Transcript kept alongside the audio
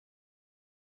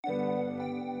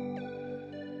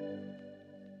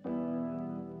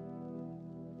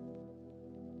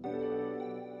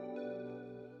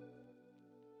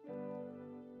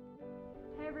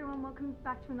welcome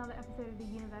back to another episode of the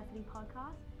University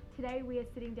Podcast. Today we are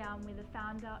sitting down with the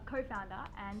co-founder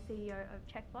and CEO of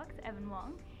Checkbox, Evan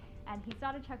Wong, and he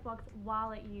started Checkbox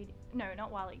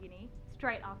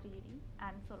straight after uni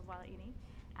and sort of while at uni,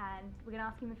 and we're going to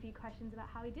ask him a few questions about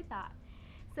how he did that.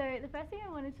 So the first thing I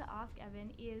wanted to ask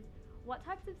Evan is, what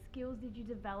types of skills did you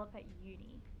develop at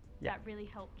uni that really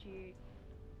helped you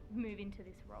move into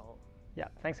this role? Yeah,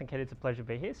 thanks, Ankita. It's a pleasure to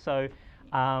be here. So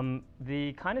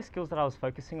the kind of skills that I was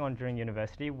focusing on during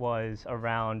university was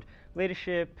around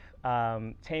leadership,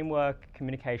 teamwork,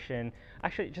 communication,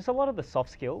 actually just a lot of the soft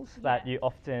skills that you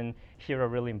often hear are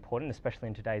really important, especially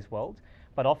in today's world,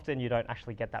 but often you don't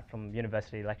actually get that from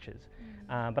university lectures.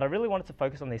 But I really wanted to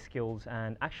focus on these skills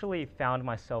and actually found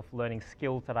myself learning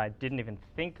skills that I didn't even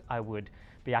think I would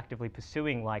be actively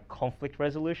pursuing, like conflict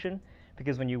resolution.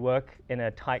 Because when you work in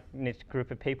a tight-knit group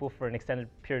of people for an extended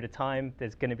period of time,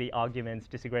 there's going to be arguments,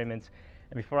 disagreements,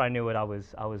 and before I knew it, I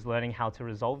was learning how to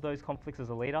resolve those conflicts as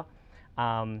a leader.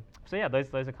 So yeah,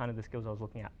 those are kind of the skills I was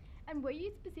looking at. And were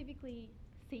you specifically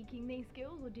seeking these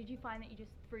skills, or did you find that you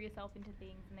just threw yourself into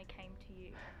things and they came to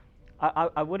you?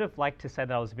 I would have liked to say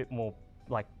that I was a bit more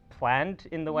like planned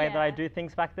in the way that I do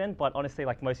things back then, but honestly,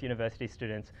 like most university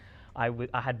students, I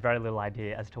had very little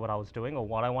idea as to what I was doing or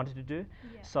what I wanted to do.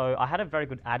 So I had a very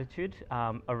good attitude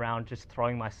around just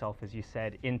throwing myself, as you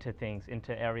said, into things,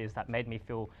 into areas that made me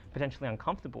feel potentially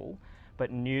uncomfortable, but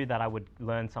knew that I would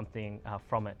learn something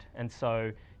from it. And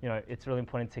so, you know, it's really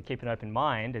important to keep an open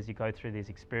mind as you go through these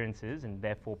experiences and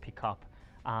therefore pick up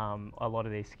a lot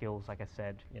of these skills, like I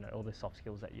said, you know, all the soft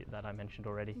skills that I mentioned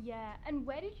already. Yeah, and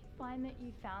where did you find that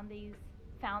you found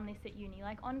this at uni?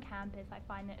 Like on campus, I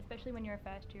find that especially when you're a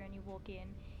first year and you walk in,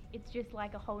 it's just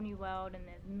like a whole new world, and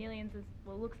there's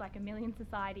looks like a million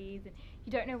societies, and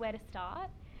you don't know where to start.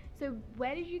 So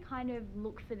where did you kind of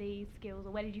look for these skills,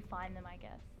 or where did you find them, I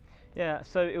guess? Yeah,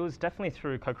 so it was definitely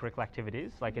through co-curricular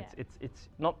activities. Like it's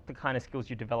not the kind of skills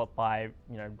you develop by,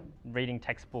 you know, reading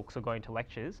textbooks or going to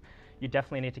lectures. You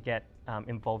definitely need to get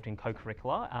involved in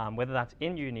co-curricular, whether that's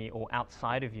in uni or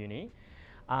outside of uni.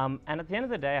 And at the end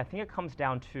of the day, I think it comes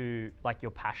down to like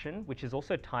your passion, which is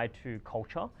also tied to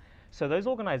culture. So those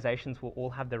organizations will all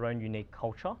have their own unique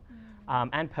culture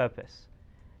and purpose.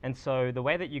 And so the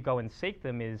way that you go and seek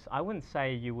them is, I wouldn't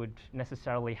say you would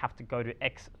necessarily have to go to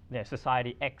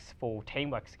society X for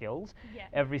teamwork skills.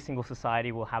 Every single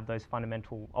society will have those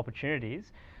fundamental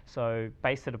opportunities. So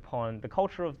base it upon the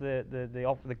culture of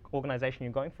the organization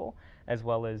you're going for, as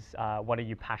well as what are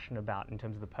you passionate about in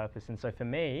terms of the purpose. And so for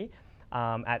me,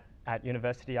 at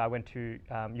university, I went to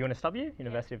UNSW,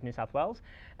 University of New South Wales,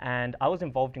 and I was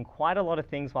involved in quite a lot of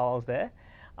things while I was there.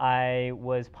 I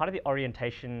was part of the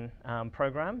orientation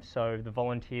program, so the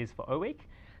volunteers for O-Week,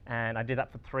 and I did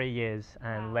that for 3 years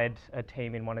and led a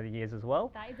team in one of the years as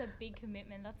well. That is a big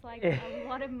commitment. That's like a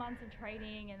lot of months of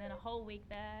training and then a whole week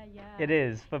there. It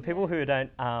is. For people who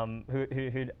don't,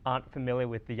 who aren't familiar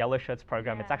with the Yellow Shirts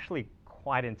program, it's actually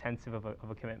quite intensive of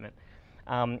a commitment.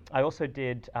 I also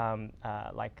did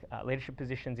leadership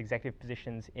positions, executive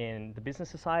positions in the business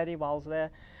society while I was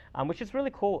there, which is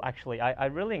really cool, actually. I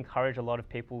really encourage a lot of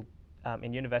people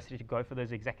in university to go for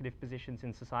those executive positions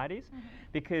in societies,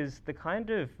 because the kind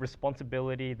of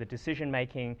responsibility, the decision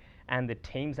making, and the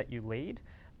teams that you lead,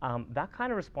 that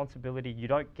kind of responsibility you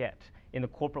don't get in the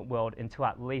corporate world until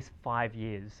at least 5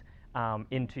 years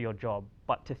into your job.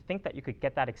 But to think that you could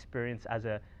get that experience as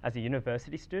a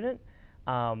university student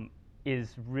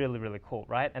is really, really cool,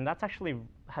 right? And that's actually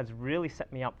has really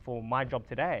set me up for my job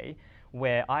today,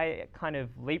 where I kind of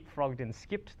leapfrogged and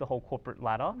skipped the whole corporate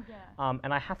ladder,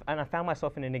 and I found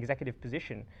myself in an executive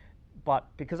position. But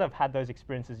because I've had those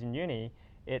experiences in uni,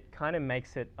 it kind of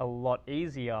makes it a lot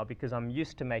easier because I'm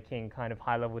used to making kind of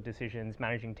high-level decisions,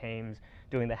 managing teams,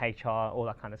 doing the HR, all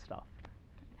that kind of stuff.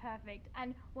 Perfect.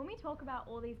 And when we talk about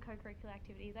all these co-curricular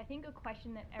activities, I think a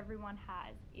question that everyone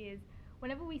has is,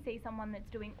 whenever we see someone that's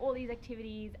doing all these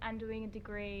activities and doing a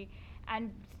degree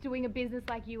and doing a business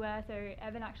like you were, so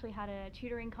Evan actually had a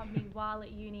tutoring company while at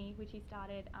uni, which he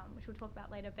started, which we'll talk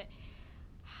about later, but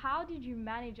how did you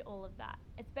manage all of that,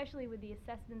 especially with the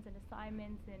assessments and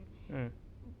assignments, and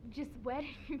just where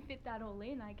did you fit that all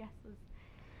in, I guess?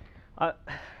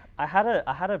 I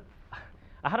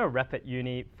had a rep at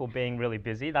uni for being really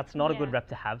busy. That's not a good rep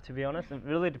to have, to be honest. It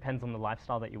really depends on the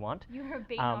lifestyle that you want. You were a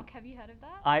BNOC, have you heard of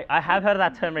that? I have heard of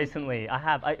that term recently. I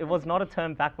have. It was not a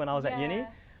term back when I was at uni,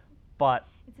 but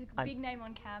it's a big name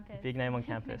on campus. Big name on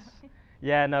campus.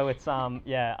 Yeah, no, it's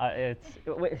it's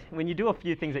when you do a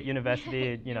few things at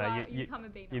university,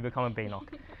 you become a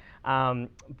BNOC.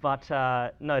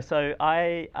 No, so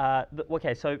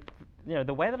so you know,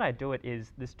 the way that I do it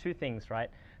is there's two things,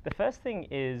 right? The first thing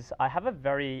is I have a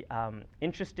very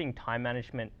interesting time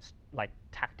management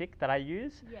tactic that I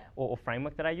use, or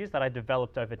framework that I use that I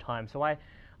developed over time. So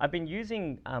I've been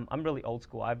using, I'm really old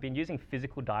school, I've been using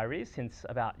physical diaries since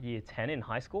about year 10 in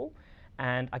high school.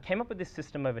 And I came up with this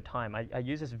system over time. I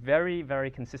use this very,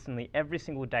 very consistently every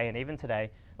single day, and even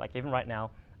today, like even right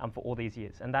now, for all these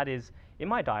years. And that is, in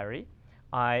my diary,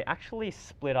 I actually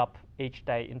split up each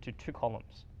day into 2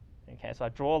 columns. Okay, so I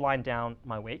draw a line down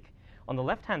my week. On the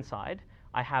left-hand side,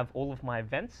 I have all of my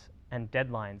events and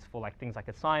deadlines for things like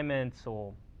assignments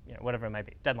or whatever it may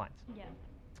be, deadlines. Yeah.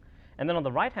 And then on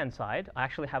the right-hand side, I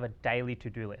actually have a daily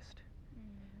to-do list.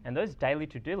 And those daily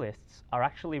to-do lists are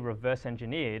actually reverse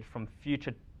engineered from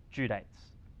future due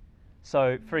dates.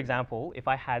 So, for example, if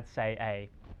I had, say, I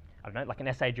don't know, like an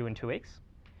essay due in 2 weeks,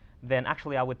 then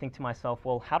actually I would think to myself,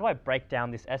 well, how do I break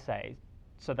down this essay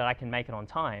so that I can make it on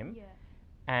time? Yeah.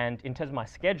 And in terms of my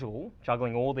schedule,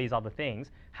 juggling all these other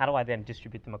things, how do I then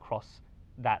distribute them across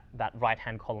that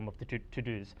right-hand column of the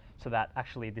to-dos so that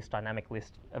actually this dynamic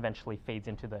list eventually feeds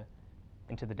into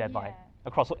the deadline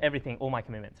across everything, all my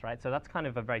commitments, right? So that's kind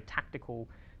of a very tactical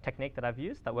technique that I've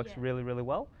used that works really, really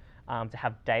well, to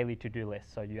have daily to-do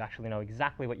lists. So you actually know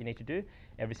exactly what you need to do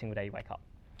every single day you wake up,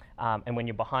 and when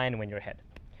you're behind and when you're ahead.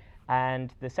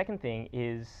 And the second thing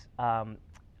is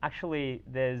actually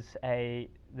there's a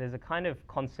kind of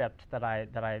concept that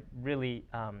I really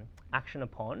action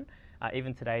upon,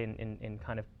 even today in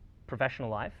kind of professional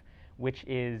life, which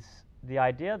is the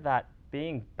idea that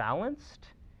being balanced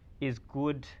is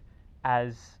good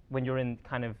as when you're in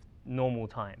kind of normal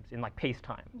times, in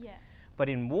peacetime. Yeah. But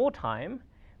in wartime,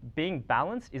 being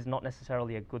balanced is not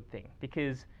necessarily a good thing,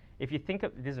 because if you think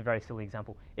of, this is a very silly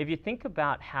example, if you think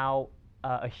about how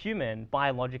a human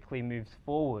biologically moves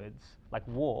forwards, like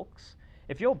walks,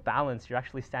 if you're balanced, you're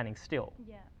actually standing still.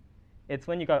 Yeah. It's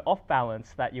when you go off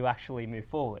balance that you actually move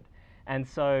forward. And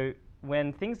so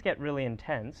when things get really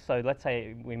intense, so let's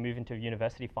say we move into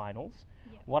university finals,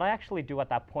 what I actually do at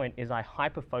that point is I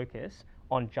hyper-focus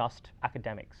on just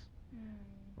academics,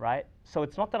 right? So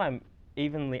it's not that I'm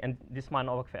evenly, and this might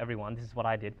not work for everyone, this is what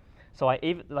I did. So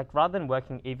rather than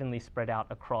working evenly spread out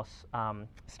across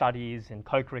studies and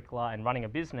co-curricular and running a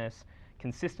business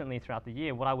consistently throughout the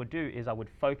year, what I would do is I would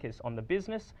focus on the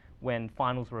business when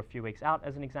finals were a few weeks out,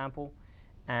 as an example,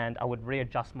 and I would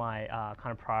readjust my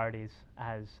kind of priorities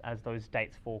as those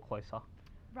dates fall closer.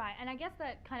 Right, and I guess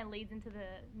that kind of leads into the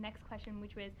next question,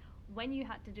 which was, when you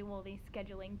had to do all these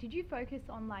scheduling, did you focus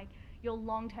on your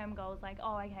long-term goals, like,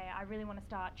 oh, okay, I really want to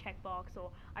start Checkbox, or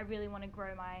I really want to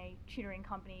grow my tutoring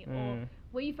company, or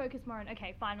were you focused more on,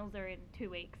 okay, finals are in 2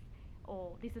 weeks,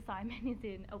 or this assignment is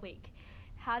in a week?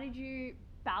 How did you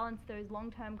balance those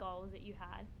long-term goals that you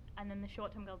had, and then the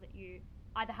short-term goals that you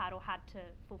either had or had to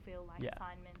fulfill,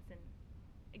 assignments and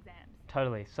exams?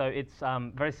 Totally. So it's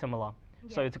very similar.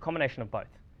 Yeah. So it's a combination of both.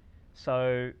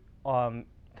 So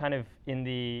kind of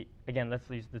again, let's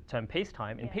use the term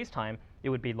peacetime. In peacetime, it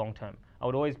would be long term. I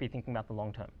would always be thinking about the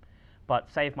long term.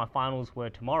 But say if my finals were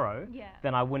tomorrow,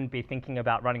 then I wouldn't be thinking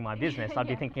about running my business. I'd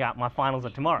be thinking about my finals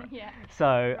are tomorrow.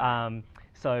 So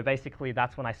so basically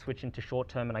that's when I switch into short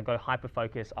term and I go hyper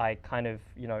focus. I kind of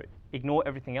ignore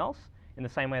everything else. In the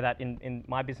same way that in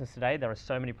my business today, there are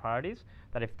so many priorities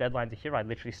that if deadlines are here, I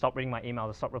literally stop reading my emails,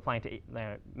 I stop replying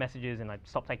to messages, and I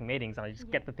stop taking meetings, and I just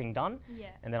get the thing done,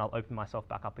 and then I'll open myself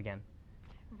back up again.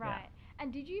 Right. Yeah.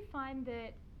 And did you find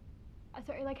that,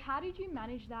 how did you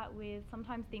manage that with,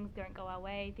 sometimes things don't go our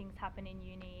way, things happen in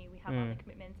uni, we have other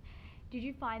commitments. Did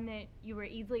you find that you were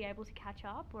easily able to catch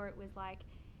up, or it was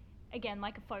again,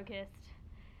 a focused?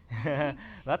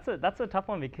 That's a tough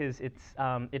one, because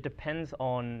it depends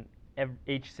on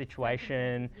each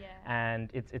situation, and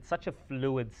it's such a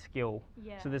fluid skill.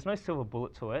 So there's no silver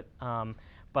bullet to it.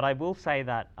 But I will say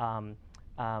that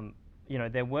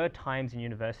there were times in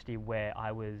university where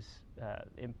I was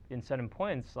in certain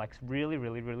points really,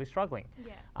 really, really struggling.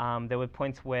 There were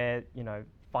points where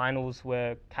finals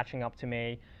were catching up to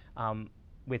me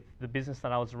with the business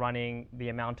that I was running, the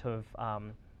amount of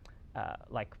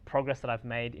progress that I've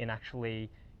made in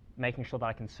actually making sure that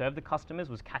I can serve the customers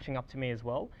was catching up to me as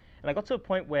well. And I got to a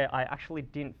point where I actually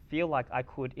didn't feel like I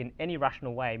could, in any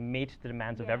rational way, meet the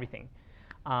demands of everything.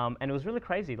 And it was really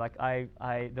crazy. There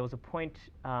was a point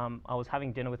I was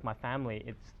having dinner with my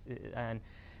family, and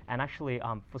actually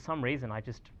for some reason I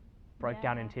just broke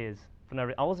down in tears.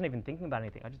 I wasn't even thinking about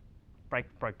anything. I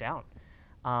just broke down.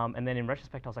 And then in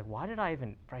retrospect, I was like, why did I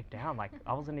even break down?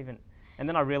 I wasn't even. And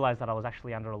then I realized that I was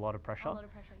actually under a lot of pressure. A lot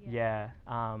of pressure. Yeah.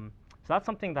 So that's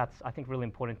something that's, I think, really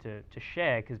important to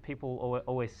share, because people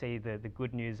always see the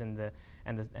good news and the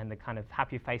kind of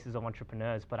happy faces of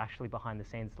entrepreneurs, but actually behind the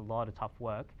scenes, a lot of tough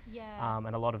work,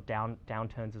 and a lot of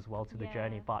downturns as well to the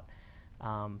journey. But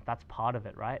that's part of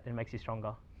it, right? It makes you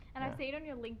stronger. And I've seen on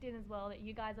your LinkedIn as well that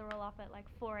you guys are all up at like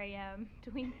 4 a.m.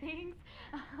 doing things.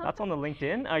 That's on the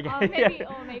LinkedIn. Okay.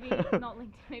 Or maybe not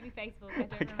LinkedIn, maybe Facebook.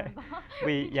 I don't remember.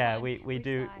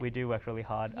 We do work really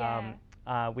hard.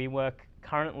 Yeah. We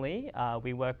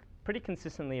work pretty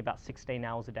consistently about 16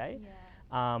 hours a day. Yeah.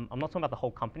 I'm not talking about the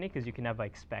whole company, because you can never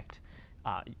expect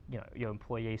your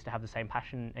employees to have the same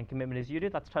passion and commitment as you do.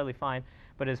 That's totally fine.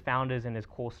 But as founders and as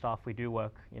core staff, we do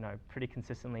work pretty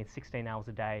consistently 16 hours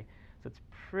a day. So it's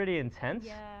pretty intense.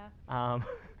 Yeah.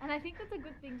 And I think that's a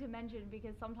good thing to mention,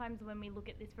 because sometimes when we look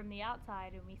at this from the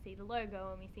outside and we see the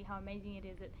logo and we see how amazing it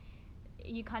is,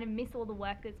 you kind of miss all the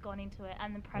work that's gone into it,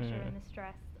 and the pressure and the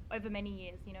stress over many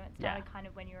years. It started kind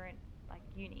of when you were in like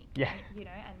uni. Yeah.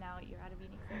 And now you're out of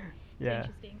uni. So it's Yeah.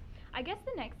 interesting. I guess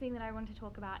the next thing that I want to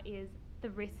talk about is the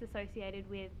risks associated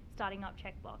with starting up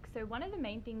Checkbox. So one of the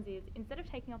main things is, instead of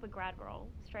taking up a grad role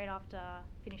straight after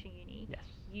finishing uni, Yes.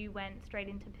 you went straight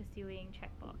into pursuing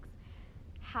Checkbox.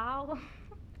 How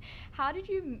did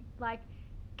you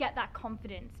get that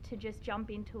confidence to just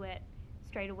jump into it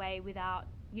straight away without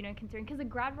considering, because a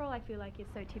grad role I feel like is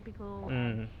so typical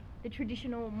and the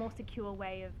traditional, more secure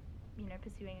way of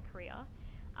pursuing a career.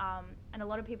 And a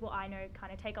lot of people I know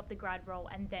kind of take up the grad role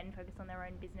and then focus on their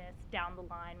own business down the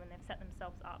line when they've set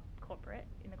themselves up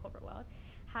in the corporate world.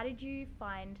 How did you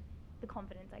find the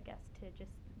confidence, I guess, to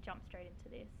just jump straight into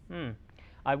this?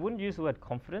 I wouldn't use the word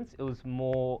confidence. It was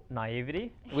more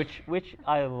naivety, which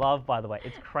I love, by the way.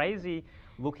 It's crazy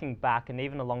looking back and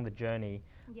even along the journey,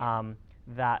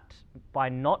 that by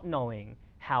not knowing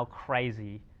how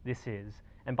crazy this is,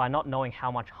 and by not knowing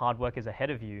how much hard work is ahead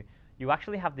of you, you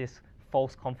actually have this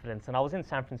false confidence. And I was in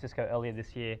San Francisco earlier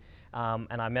this year,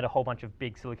 and I met a whole bunch of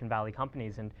big Silicon Valley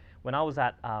companies. And when I was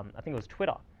at, I think it was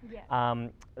Twitter,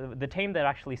 the team there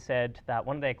actually said that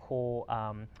one of their core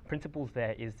principles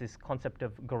there is this concept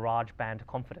of garage band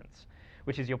confidence,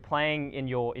 which is you're playing in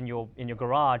your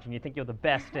garage and you think you're the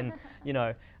best, and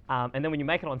and then when you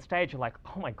make it on stage, you're like,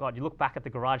 oh my God! You look back at the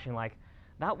garage and you're like,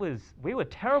 we were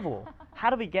terrible. How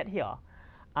did we get here?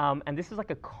 And this is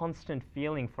like a constant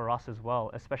feeling for us as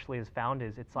well, especially as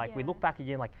founders. It's like we look back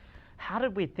again, like, how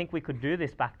did we think we could do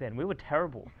this back then? We were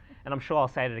terrible. And I'm sure I'll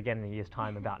say it again in a year's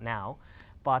time about now.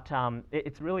 But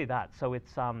it's really that. So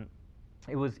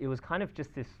it was kind of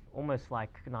just this almost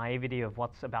like naivety of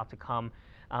what's about to come,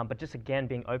 but just again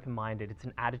being open-minded. It's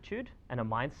an attitude and a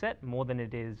mindset more than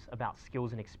it is about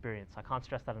skills and experience. I can't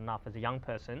stress that enough. As a young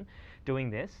person doing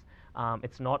this,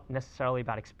 it's not necessarily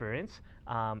about experience.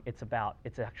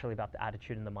 It's actually about the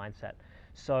attitude and the mindset.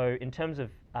 So in terms of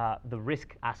the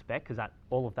risk aspect, because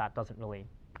all of that doesn't really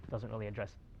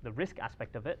address the risk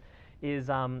aspect of it, is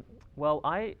I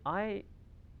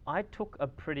took a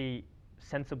pretty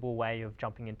sensible way of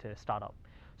jumping into startup.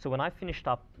 So when I finished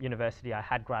up university, I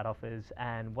had grad offers,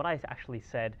 and what I actually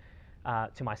said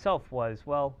to myself was,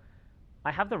 well,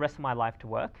 I have the rest of my life to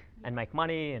work and make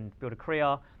money and build a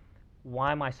career.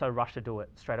 Why am I so rushed to do it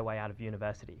straight away out of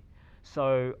university?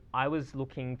 So I was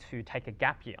looking to take a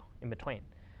gap year in between.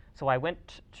 So I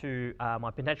went to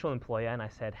my potential employer and I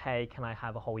said, hey, can I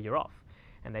have a whole year off?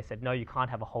 And they said, no, you can't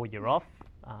have a whole year off.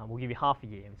 We'll give you half a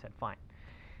year. And we said, fine.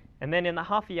 And then in the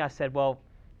half a year, I said, well,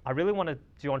 I really want to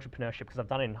do entrepreneurship because I've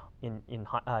done it in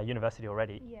university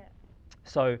already. Yeah.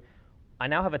 So I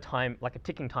now have a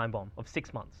ticking time bomb of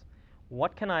 6 months. Where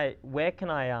can I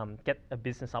get a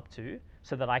business up to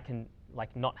so that I can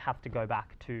not have to go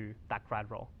back to that grad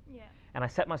role? Yeah. And I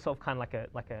set myself kind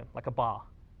of like a bar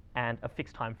and a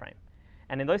fixed time frame.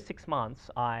 And in those 6 months,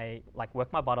 I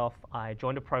worked my butt off. I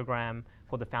joined a program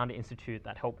called the Founder Institute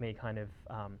that helped me kind of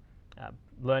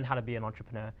learn how to be an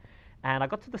entrepreneur. And I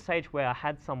got to the stage where I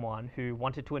had someone who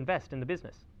wanted to invest in the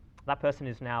business. That person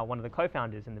is now one of the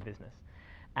co-founders in the business.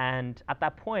 And at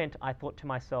that point, I thought to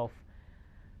myself,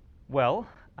 well,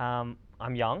 I'm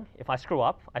young. If I screw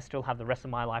up, I still have the rest of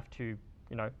my life to,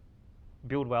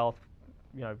 build wealth,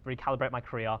 recalibrate my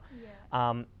career.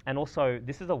 Yeah. And also,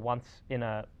 this is a once in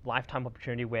a lifetime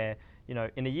opportunity where,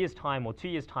 in a year's time or 2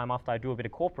 years' time after I do a bit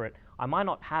of corporate, I might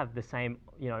not have the same,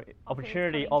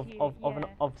 opportunity of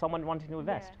someone wanting to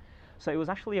invest. Yeah. So it was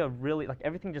actually a really,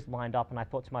 everything just lined up, and I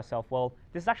thought to myself, well,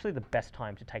 this is actually the best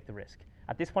time to take the risk.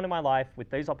 At this point in my life, with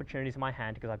those opportunities in my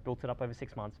hand, because I built it up over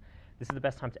 6 months, this is the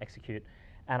best time to execute.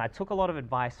 And I took a lot of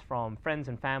advice from friends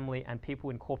and family and people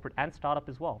in corporate and startup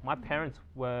as well. My parents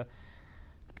were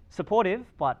supportive,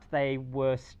 but they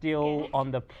were still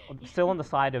Scared. still on the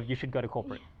side of you should go to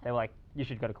corporate. They were like, you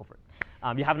should go to corporate.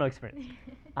 You have no experience.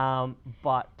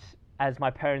 But as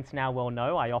my parents now well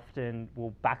know, I often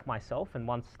will back myself, and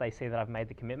once they see that I've made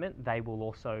the commitment, they will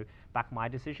also back my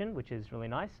decision, which is really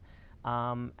nice.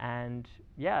 And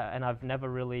I've never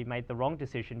really made the wrong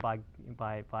decision by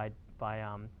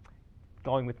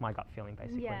going with my gut feeling,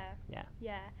 basically.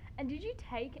 Yeah. And did you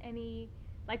take any,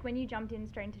 like when you jumped in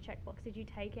straight into Checkbox, did you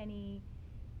take any,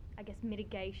 I guess,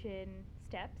 mitigation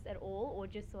steps at all, or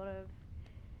just sort of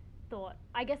thought,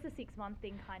 I guess the 6 month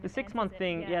thing kind of. The 6 month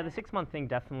thing, the 6 month thing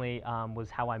definitely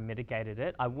was how I mitigated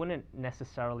it. I wouldn't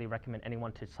necessarily recommend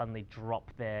anyone to suddenly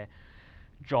drop their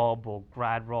job or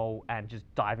grad role and just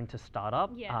dive into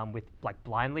startup with like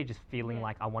blindly just feeling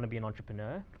like I want to be an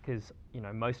entrepreneur, because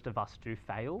most of us do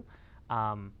fail.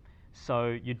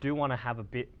 So you do want to have a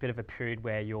bit of a period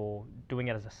where you're doing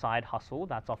it as a side hustle.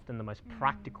 That's often the most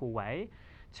practical way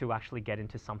to actually get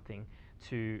into something,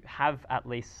 to have at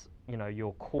least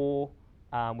your core,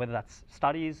 whether that's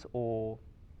studies or,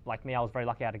 like me, I was very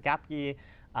lucky I had a gap year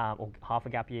or half a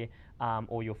gap year,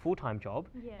 or your full-time job.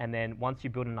 And then once you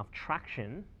build enough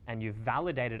traction and you've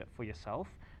validated it for yourself,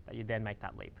 that you then make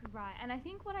that leap. Right. And I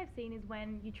think what I've seen is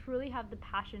when you truly have the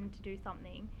passion to do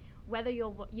something, whether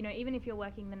you're, even if you're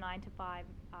working the 9 to 5,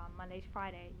 Monday to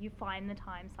Friday, you find the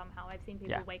time somehow. I've seen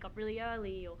people wake up really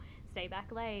early or stay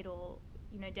back late or,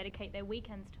 dedicate their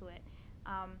weekends to it.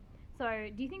 So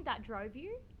do you think that drove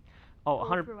you? Oh,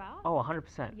 100%. Throughout? Oh,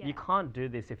 100%. You can't do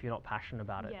this if you're not passionate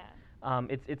about it.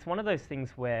 It's one of those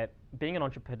things where being an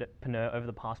entrepreneur over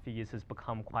the past few years has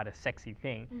become quite a sexy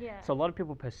thing. So a lot of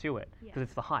people pursue it because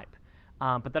it's the hype.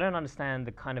 But they don't understand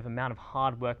the kind of amount of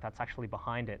hard work that's actually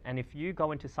behind it. And if you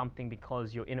go into something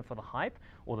because you're in it for the hype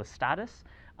or the status,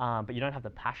 but you don't have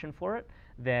the passion for it,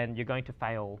 then you're going to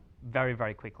fail very,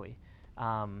 very quickly.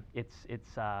 You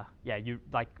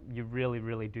really,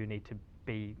 really do need to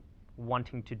be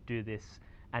wanting to do this,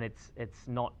 and it's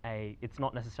not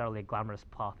necessarily a glamorous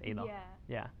path either.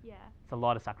 It's a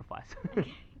lot of sacrifice.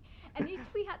 Okay. And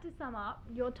if we had to sum up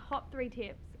your top 3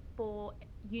 tips for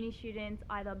uni students,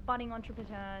 either budding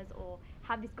entrepreneurs or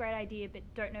have this great idea but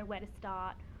don't know where to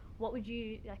start, what would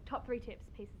you, top 3 tips,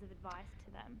 pieces of advice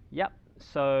to them? Yep.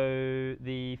 So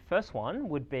the first one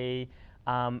would be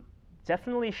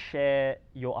definitely share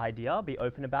your idea, be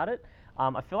open about it.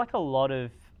 I feel like a lot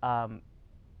of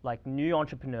new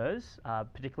entrepreneurs,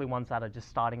 particularly ones that are just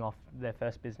starting off their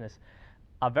first business,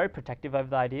 are very protective over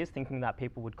the ideas, thinking that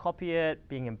people would copy it,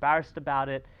 being embarrassed about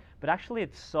it. But actually,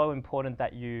 it's so important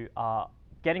that you are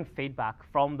getting feedback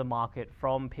from the market,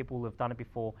 from people who have done it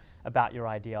before about your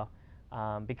idea.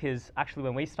 Because actually,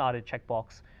 when we started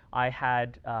Checkbox, I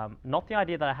had not the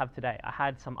idea that I have today. I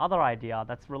had some other idea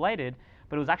that's related,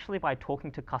 but it was actually by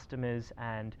talking to customers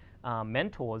and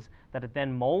mentors that it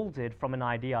then molded from an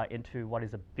idea into what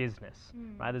is a business.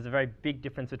 Right? There's a very big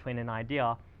difference between an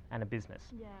idea and a business.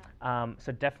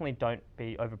 So definitely don't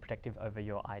be overprotective over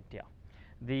your idea.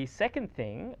 The second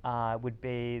thing would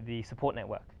be the support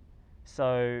network.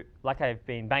 So, like I've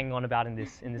been banging on about in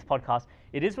this podcast,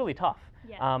 it is really tough.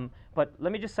 But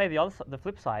let me just say the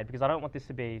flip side, because I don't want this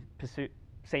to be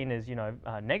seen as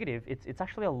negative. It's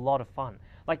actually a lot of fun.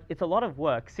 Like, it's a lot of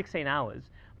work, 16 hours,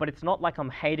 but it's not like I'm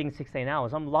hating 16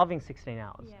 hours. I'm loving 16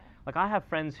 hours. Like, I have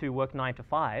friends who work 9 to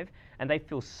 5, and they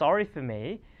feel sorry for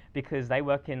me because they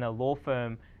work in a law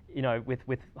firm,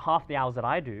 with half the hours that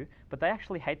I do, but they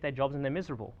actually hate their jobs and they're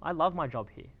miserable. I love my job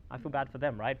here. I feel bad for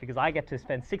them, right? Because I get to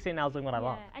spend 16 hours doing what I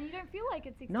love. And you don't feel like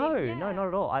it's 16. No, not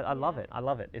at all. I love it. I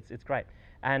love it. It's great.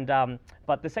 And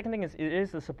but the second thing is, it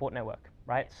is the support network,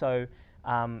 right? So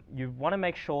you want to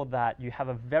make sure that you have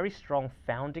a very strong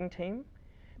founding team,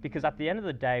 because at the end of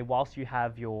the day, whilst you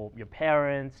have your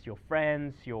parents, your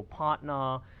friends, your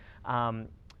partner,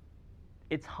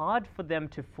 it's hard for them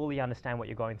to fully understand what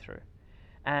you're going through.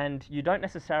 And you don't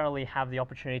necessarily have the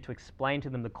opportunity to explain to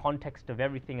them the context of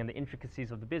everything and the intricacies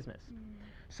of the business.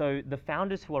 So the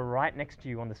founders who are right next to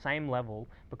you on the same level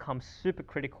become super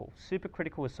critical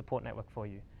as support network for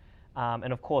you.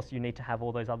 And of course, you need to have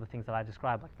all those other things that I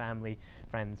described, like family,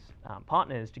 friends,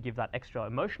 partners, to give that extra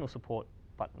emotional support,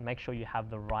 but make sure you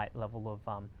have the right level of,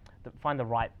 find the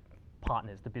right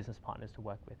partners, the business partners to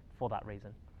work with for that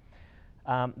reason.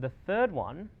 The third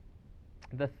one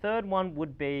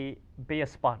would be a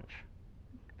sponge.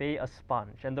 Be a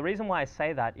sponge. And the reason why I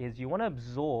say that is you want to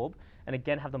absorb, and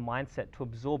again have the mindset to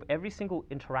absorb every single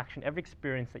interaction, every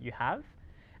experience that you have,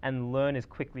 and learn as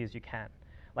quickly as you can.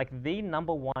 Like, the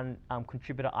number one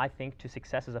contributor, I think, to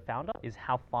success as a founder is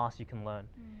how fast you can learn.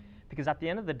 Because at the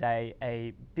end of the day,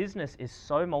 a business is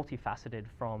so multifaceted,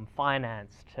 from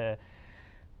finance to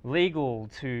legal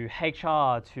to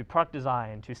HR to product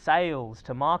design to sales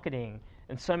to marketing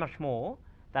and so much more,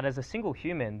 that as a single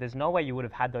human, there's no way you would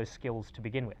have had those skills to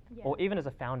begin with, or even as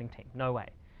a founding team, no way.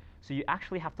 So you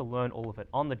actually have to learn all of it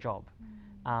on the job,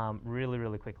 really,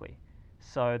 really quickly.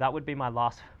 So that would be my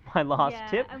last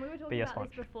tip. And we were talking about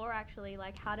this before, actually,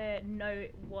 like how to know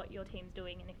what your team's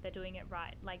doing and if they're doing it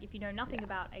right. Like if you know nothing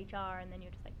about HR and then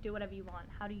you're just like do whatever you want,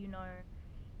 how do you know,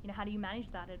 how do you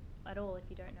manage that at all if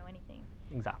you don't know anything?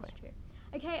 Exactly. That's true.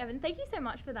 Okay, Evan, thank you so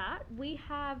much for that. We've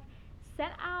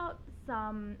sent out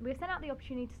the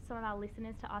opportunity to some of our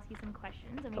listeners to ask you some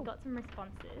questions, and we've got some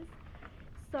responses.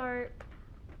 So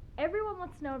everyone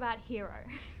wants to know about Hero.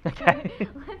 Okay. So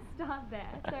let's start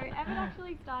there. So Evan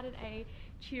actually started a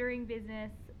tutoring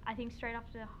business, I think straight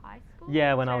after high school?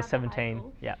 Yeah, when I was 17.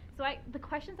 Yeah. So the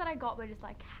questions that I got were just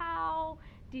like, how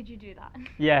did you do that?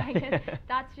 Yeah. I guess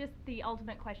that's just the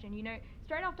ultimate question.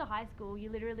 Straight after high school,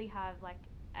 you literally have like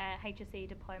a HSC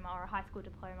diploma or a high school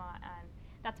diploma, and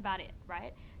that's about it,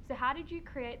 right? So how did you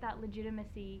create that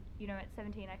legitimacy, at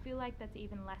 17? I feel like that's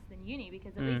even less than uni,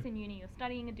 because at least in uni you're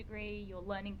studying a degree, you're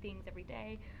learning things every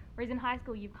day, whereas in high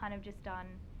school you've kind of just done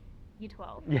year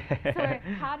 12. Yeah. So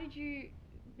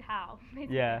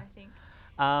basically, yeah. I think.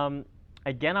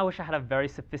 Again, I wish I had a very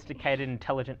sophisticated,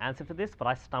 intelligent answer for this, but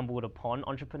I stumbled upon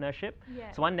entrepreneurship.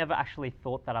 Yeah. So I never actually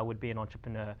thought that I would be an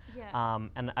entrepreneur. Yeah.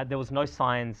 And there was no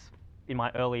signs in my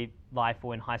early life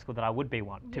or in high school that I would be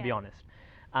one, to be honest.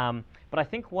 But I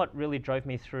think what really drove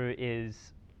me through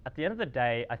is, at the end of the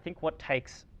day, I think what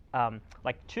takes,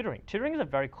 like tutoring. Tutoring is a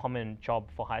very common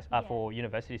job for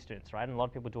university students, right? And a lot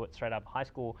of people do it straight out of high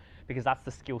school because that's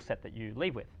the skill set that you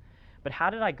leave with. But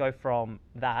how did I go from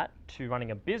that to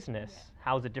running a business?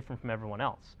 How is it different from everyone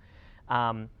else?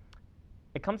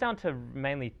 It comes down to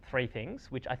mainly three things,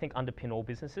 which I think underpin all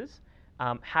businesses.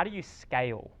 How do you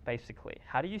scale, basically?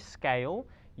 How do you scale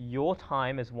your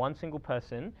time as one single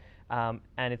person?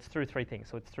 And it's through three things.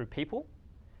 So it's through people,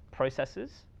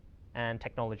 processes, and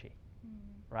technology,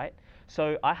 right?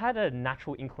 So I had a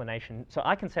natural inclination. So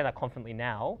I can say that confidently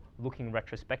now, looking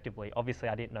retrospectively. Obviously,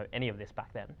 I didn't know any of this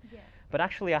back then. Yeah. But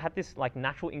actually, I had this like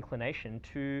natural inclination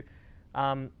to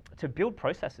build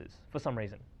processes for some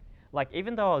reason. Like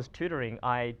even though I was tutoring,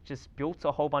 I just built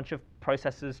a whole bunch of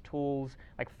processes, tools,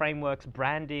 like frameworks,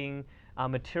 branding,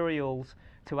 materials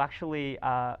to actually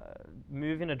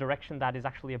move in a direction that is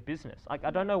actually a business. Like I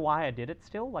don't know why I did it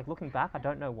still. Like looking back, I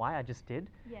don't know why I just did.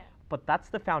 Yeah. But that's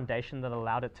the foundation that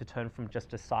allowed it to turn from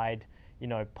just a side,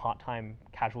 part-time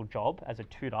casual job as a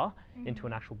tutor into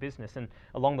an actual business. And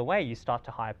along the way, you start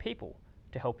to hire people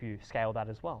to help you scale that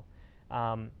as well.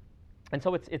 And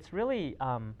so it's really,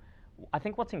 I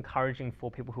think what's encouraging for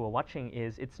people who are watching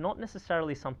is it's not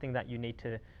necessarily something that you need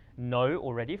to know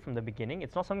already from the beginning.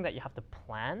 It's not something that you have to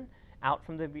plan out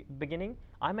from the beginning.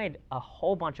 I made a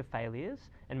whole bunch of failures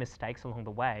and mistakes along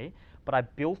the way, but I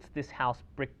built this house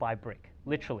brick by brick,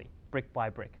 literally brick by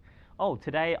brick. Oh,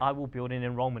 today I will build an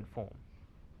enrollment form,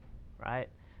 right?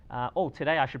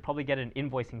 Today I should probably get an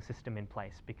invoicing system in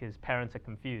place because parents are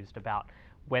confused about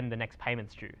when the next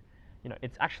payment's due.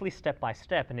 It's actually step by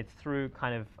step, and it's through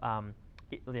kind of,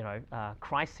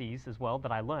 crises as well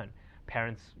that I learn.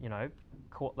 Parents,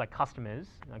 like customers,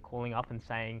 calling up and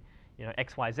saying,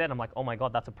 X, Y, Z. I'm like, oh my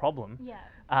God, that's a problem. Yeah.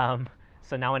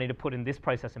 So now I need to put in this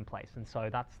process in place, and so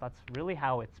that's really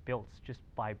how it's built, just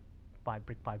by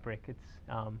brick by brick. It's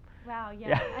wow.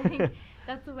 Yeah. I think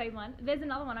that's the way one. There's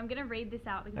another one. I'm going to read this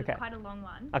out because Okay. it's quite a long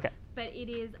one. Okay. But it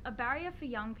is a barrier for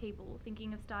young people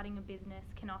thinking of starting a business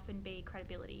can often be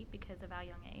credibility because of our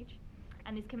young age,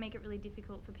 and this can make it really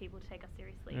difficult for people to take us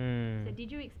seriously. So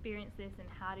did you experience this, and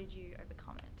how did you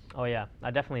overcome it? Oh yeah, I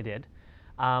definitely did.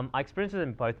 I experienced it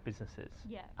in both businesses.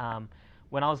 Yeah.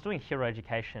 When I was doing Hero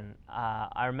Education,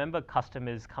 I remember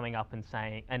customers coming up and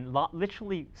saying, and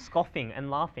literally scoffing and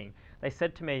laughing. They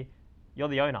said to me, "You're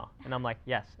the owner," and I'm like,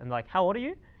 "Yes." And they're like, "How old are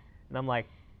you?" And I'm like,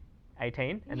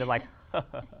 18. And they're like,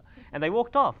 and they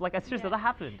walked off. Like, it's just that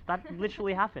happened. That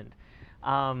literally happened.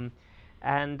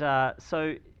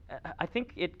 So I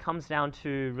think it comes down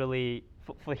to really,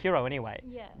 for Hero anyway,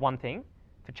 one thing.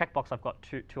 For Checkbox, I've got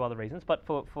two other reasons. But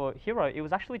for Hero, it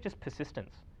was actually just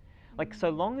persistence. Like, so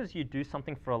long as you do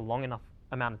something for a long enough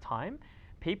amount of time,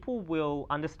 people will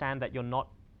understand that you're not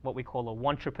what we call a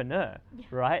wantrepreneur,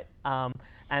 right?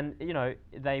 And,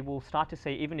 they will start to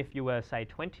see, even if you were, say,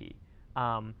 20,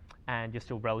 and you're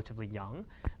still relatively young,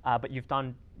 but you've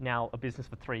done now a business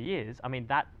for 3 years, I mean,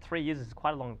 that 3 years is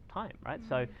quite a long time, right?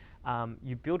 So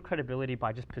you build credibility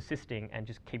by just persisting and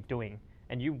just keep doing,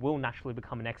 and you will naturally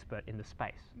become an expert in the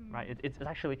space, right? It's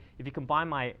actually, if you combine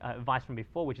my advice from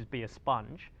before, which is be a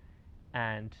sponge,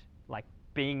 and like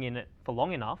being in it for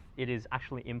long enough, it is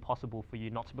actually impossible for you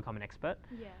not to become an expert.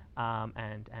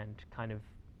 And kind of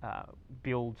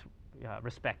build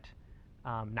respect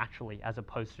naturally, as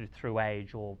opposed to through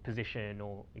age or position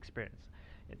or experience.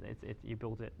 You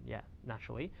build it,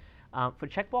 naturally. For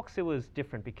Checkbox, it was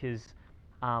different because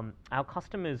our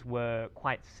customers were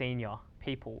quite senior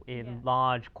people in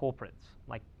large corporates,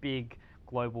 like big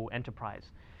global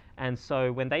enterprise. And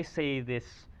so when they see this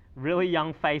really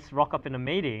young face rock up in a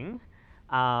meeting,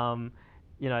 that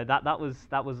was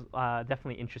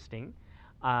definitely interesting.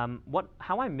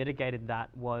 How I mitigated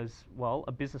that was, well,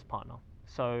 a business partner.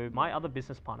 So my other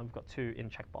business partner, we've got two in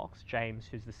Checkbox, James,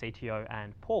 who's the CTO,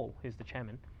 and Paul, who's the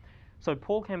chairman. So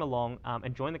Paul came along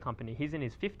and joined the company. He's in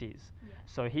his 50s.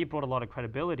 So he brought a lot of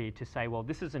credibility to say, well,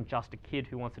 this isn't just a kid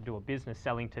who wants to do a business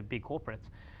selling to big corporates.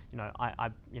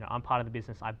 I'm part of the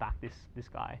business. I back this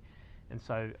guy. And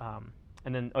so,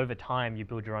 and then over time, you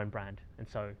build your own brand. And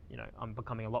so, I'm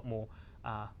becoming a lot more,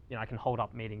 I can hold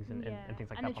up meetings and things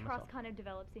like that by myself. And the trust kind of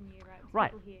develops in you, right?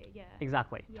 Right. People here,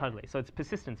 Exactly, totally. So it's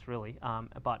persistence, really.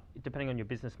 But depending on your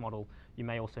business model, you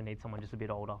may also need someone just a bit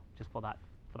older, just for that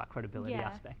credibility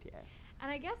aspect.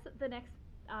 And I guess the next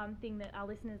thing that our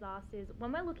listeners asked is,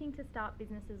 when we're looking to start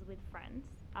businesses with friends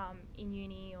in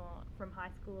uni or from high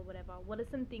school or whatever, what are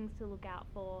some things to look out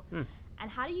for? And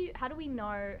how do we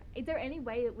know, is there any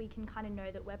way that we can kind of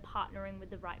know that we're partnering with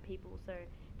the right people so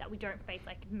that we don't face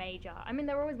like major, I mean,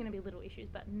 there are always going to be little issues,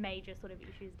 but major sort of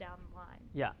issues down the line?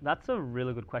 Yeah, that's a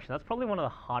really good question. That's probably one of the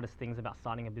hardest things about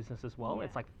starting a business as well.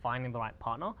 It's like finding the right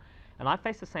partner. And I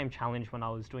faced the same challenge when I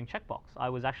was doing Checkbox. I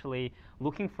was actually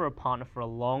looking for a partner for a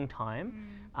long time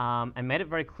and made it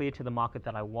very clear to the market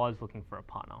that I was looking for a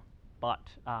partner, but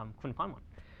couldn't find one.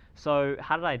 So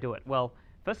how did I do it? Well,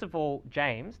 first of all,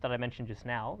 James, that I mentioned just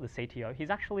now, the CTO, he's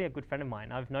actually a good friend of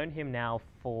mine. I've known him now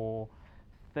for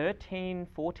 13,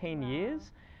 14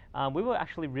 years. We were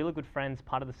actually really good friends,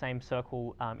 part of the same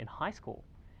circle in high school.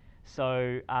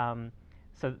 So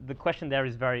so the question there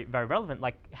is very, very relevant.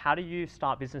 Like, how do you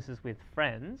start businesses with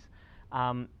friends?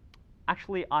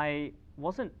 Actually, my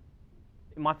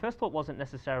first thought wasn't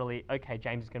necessarily, okay,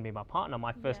 James is going to be my partner.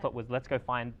 My first thought was, let's go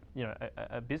find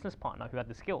a business partner who had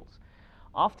the skills.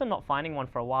 After not finding one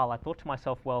for a while, I thought to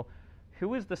myself, well,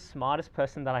 who is the smartest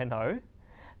person that I know,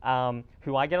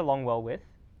 who I get along well with,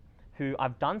 who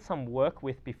I've done some work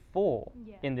with before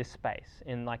in this space,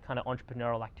 in like kind of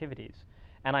entrepreneurial activities,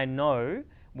 and I know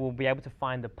will be able to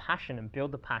find the passion and build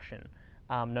the passion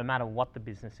no matter what the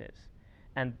business is.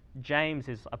 And James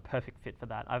is a perfect fit for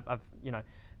that.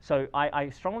 So I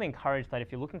strongly encourage that if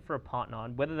you're looking for a partner,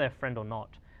 and whether they're a friend or not,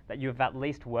 that you have at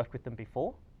least worked with them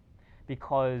before,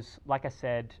 because like I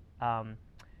said,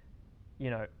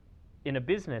 in a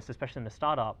business, especially in a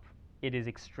startup, it is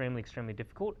extremely, extremely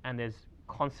difficult, and there's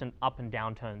constant up and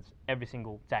down turns every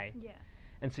single day.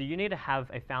 And so you need to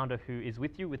have a founder who is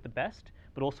with you with the best,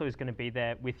 but also is going to be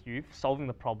there with you, solving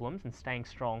the problems and staying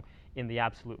strong in the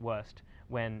absolute worst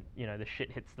when the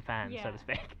shit hits the fan, so to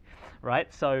speak,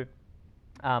 right? So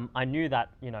I knew that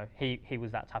he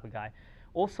was that type of guy.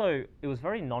 Also, it was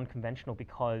very non-conventional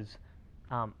because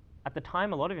at the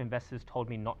time, a lot of investors told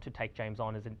me not to take James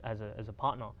on as a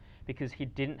partner because he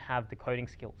didn't have the coding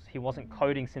skills. He wasn't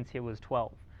coding since he was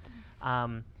 12.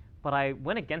 But I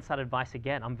went against that advice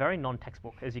again. I'm very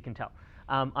non-textbook, as you can tell.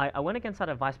 I went against that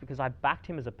advice because I backed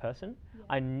him as a person.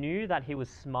 I knew that he was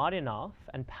smart enough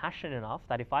and passionate enough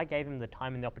that if I gave him the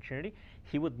time and the opportunity,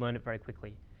 he would learn it very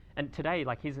quickly. And today,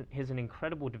 like, he's an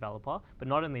incredible developer, but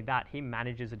not only that, he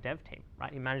manages a dev team,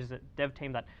 right? He manages a dev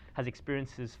team that has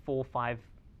experiences 4 or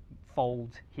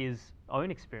 5-fold his own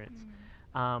experience.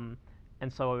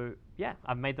 And so,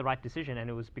 I've made the right decision, and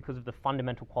it was because of the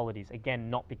fundamental qualities. Again,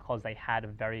 not because they had a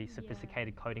very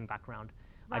sophisticated coding background.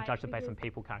 Right, I judged it based on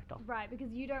people character. Right,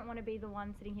 because you don't want to be the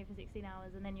one sitting here for 16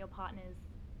 hours and then your partner's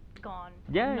gone.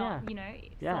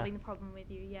 Solving the problem with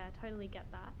you. Yeah, totally get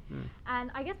that. And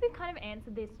I guess we've kind of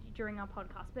answered this during our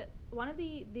podcast, but one of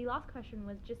the last question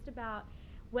was just about,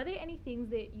 were there any things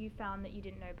that you found that you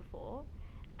didn't know before,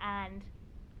 and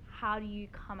how do you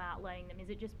come out learning them? Is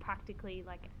it just practically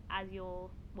like as you're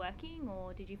working,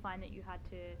 or did you find that you had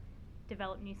to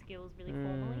develop new skills really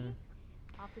formally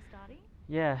after starting?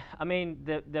 Yeah, I mean,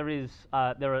 there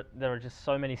are just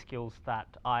so many skills that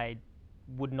I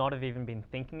would not have even been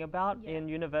thinking about in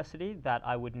university that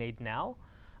I would need now.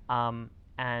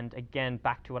 And again,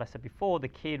 back to what I said before, the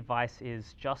key advice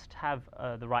is just have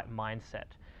the right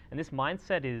mindset. And this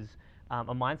mindset is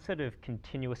a mindset of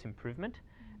continuous improvement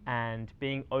and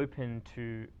being open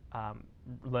to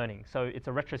learning. So it's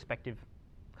a retrospective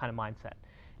kind of mindset.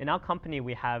 In our company,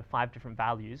 we have 5 different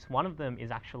values. One of them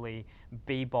is actually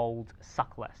be bold,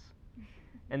 suck less.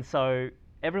 And so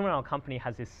everyone in our company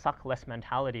has this suck less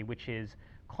mentality, which is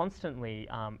constantly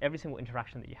every single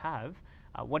interaction that you have,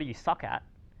 what do you suck at,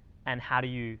 and how do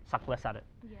you suck less at it?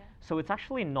 Yeah. So it's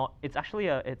actually not. It's actually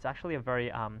a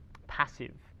very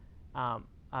passive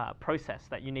process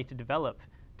that you need to develop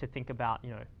to think about.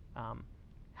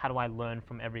 How do I learn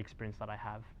from every experience that I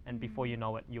have? And before you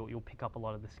know it, you'll pick up a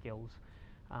lot of the skills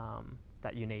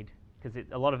that you need, because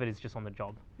a lot of it is just on the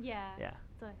job. Yeah. Yeah.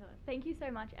 So I thought. Thank you so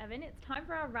much, Evan. It's time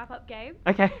for our wrap-up game.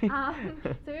 Okay. So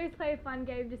we always play a fun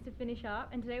game just to finish up,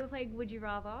 and today we're playing Would You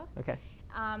Rather. Okay.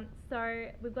 So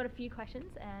we've got a few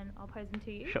questions, and I'll pose them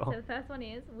to you. Sure. So the first one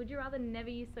is, would you rather never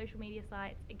use social media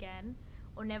sites again,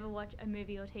 or never watch a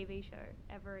movie or TV show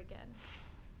ever again?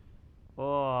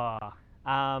 Oh.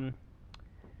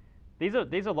 These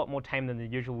are a lot more tame than the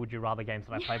usual Would You Rather games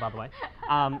that I play, by the way.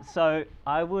 So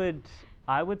I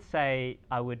would say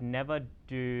I would never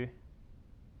do.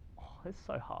 Oh, this is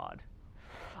so hard.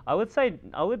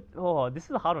 This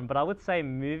is a hard one, but I would say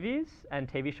movies and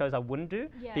TV shows I wouldn't do,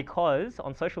 because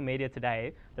on social media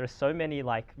today there are so many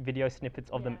like video snippets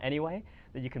of them anyway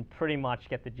that you can pretty much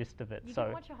get the gist of it. You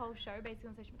can watch a whole show basically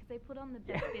on social, because they put on the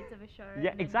best bits of a show.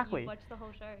 Yeah, and exactly. You watch the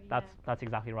whole show. That's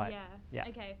exactly right. Yeah.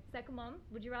 Okay. Second one.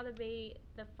 Would you rather be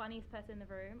the funniest person in the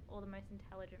room or the most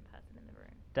intelligent person in the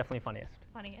room? Definitely funniest.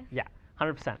 Funniest. Yeah,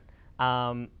 100%.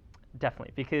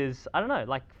 Definitely, because I don't know,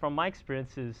 like from my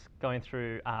experiences going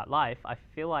through life, I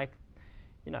feel like,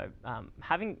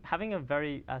 having a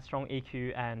very strong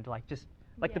EQ and like just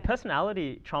like the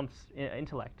personality trumps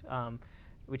intellect,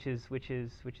 which is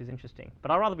interesting.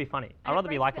 But I'd rather be funny. I'd rather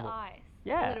be likable. A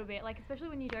little bit, like especially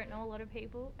when you don't know a lot of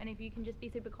people, and if you can just be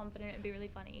super confident and be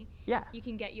really funny, you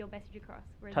can get your message across.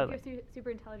 Whereas if you're super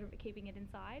intelligent but keeping it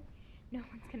inside, no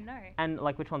one's gonna know. And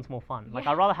like, which one's more fun? Like,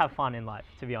 I'd rather have fun in life,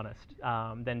 to be honest,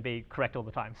 than be correct all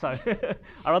the time. So I'd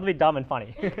rather be dumb and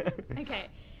funny. Okay,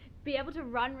 be able to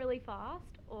run really fast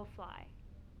or fly?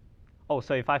 Oh,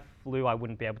 so if I flew, I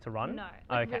wouldn't be able to run? No,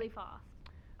 like really fast,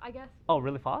 I guess. Oh,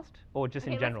 really fast, or just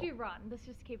in general? Let's do run. Let's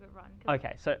just keep it run.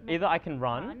 Okay, so either I can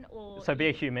run or so be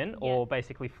a human, or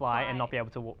basically fly and not be able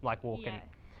to walk in.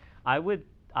 I would.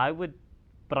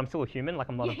 But I'm still a human, like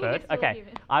I'm not a bird. Okay,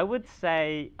 I would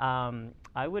say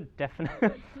I would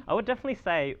definitely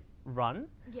say run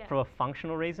for a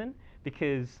functional reason,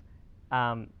 because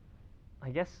I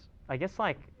guess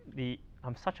like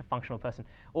I'm such a functional person.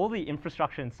 All the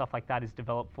infrastructure and stuff like that is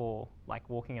developed for like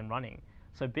walking and running.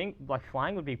 So being like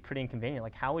flying would be pretty inconvenient.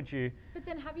 Like how would you? But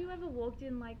then have you ever walked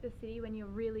in like the city when you're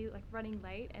really like running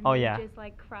late and there's just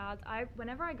like crowds?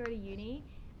 Whenever I go to uni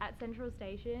at Central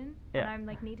Station and I'm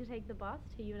like need to take the bus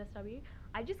to UNSW,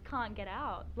 I just can't get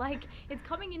out. Like it's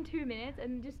coming in 2 minutes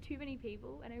and just too many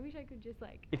people, and I wish I could just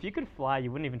like. If you could fly,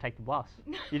 you wouldn't even take the bus.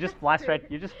 You just fly straight.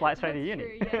 You just fly straight to uni.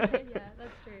 True. Yeah,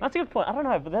 that's true. That's a good point. I don't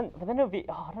know, but then it would be.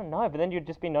 Oh, I don't know, but then you'd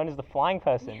just be known as the flying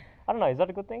person. I don't know. Is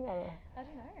that a good thing? I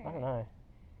don't know.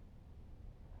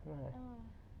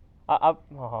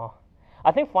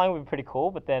 I think flying would be pretty cool,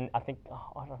 but then I think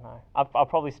I don't know. I'll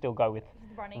probably still go with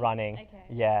running. Okay.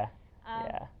 Yeah.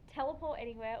 Teleport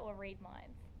anywhere or read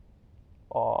minds?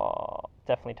 Oh,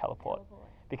 definitely teleport.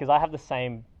 Because I have the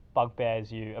same bugbear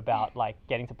as you about like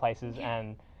getting to places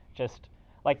and just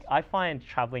like I find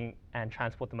traveling and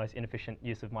transport the most inefficient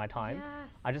use of my time. Yes.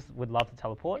 I just would love to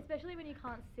teleport. Especially when you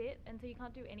can't sit, and so you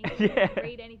can't do anything,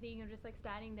 read anything. You're just like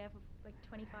standing there for like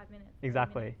 25 minutes.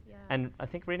 Exactly. Minutes, And I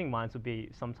think reading minds would be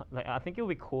sometimes. Like, I think it will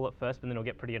be cool at first, but then it'll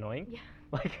get pretty annoying. Yeah.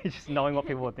 Like just knowing what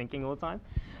people are thinking all the time.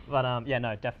 But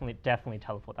no, definitely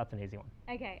teleport. That's an easy one.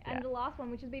 Okay, and the last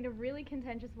one, which has been a really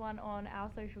contentious one on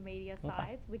our social media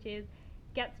sites, which is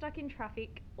get stuck in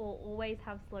traffic or always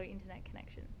have slow internet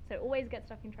connection. So always get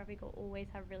stuck in traffic or always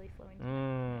have really slow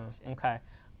internet connection. Okay.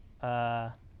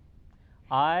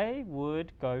 I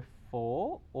would go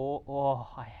for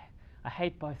I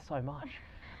hate both so much.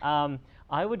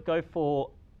 I would go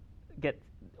for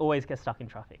always get stuck in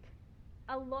traffic.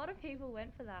 A lot of people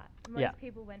went for that. Most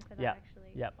people went for that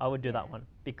actually. Yeah, I would do that one,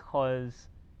 because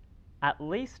at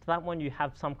least that one you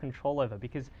have some control over,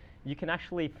 because you can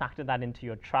actually factor that into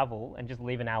your travel and just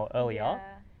leave an hour earlier. Yeah.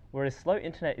 Whereas slow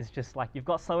internet is just like, you've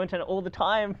got slow internet all the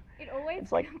time. It always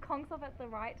conks off at the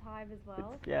right time as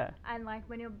well. And like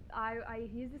when I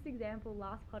used this example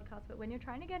last podcast, but when you're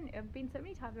trying to get I've been so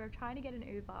many times where I'm trying to get an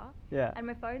Uber. And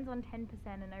my phone's on 10%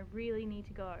 and I really need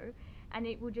to go. And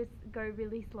it will just go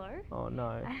really slow. Oh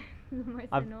no. The most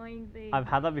annoying thing. I've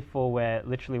had that before where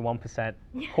literally 1%,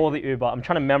 call the Uber. I'm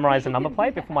trying to memorize the number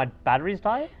plate before my batteries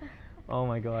die. Oh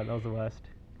my god, that was the worst.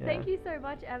 Yeah. Thank you so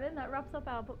much, Evan. That wraps up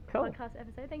our podcast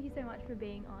episode. Thank you so much for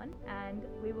being on, and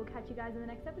we will catch you guys in the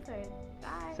next episode.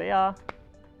 Bye. See ya.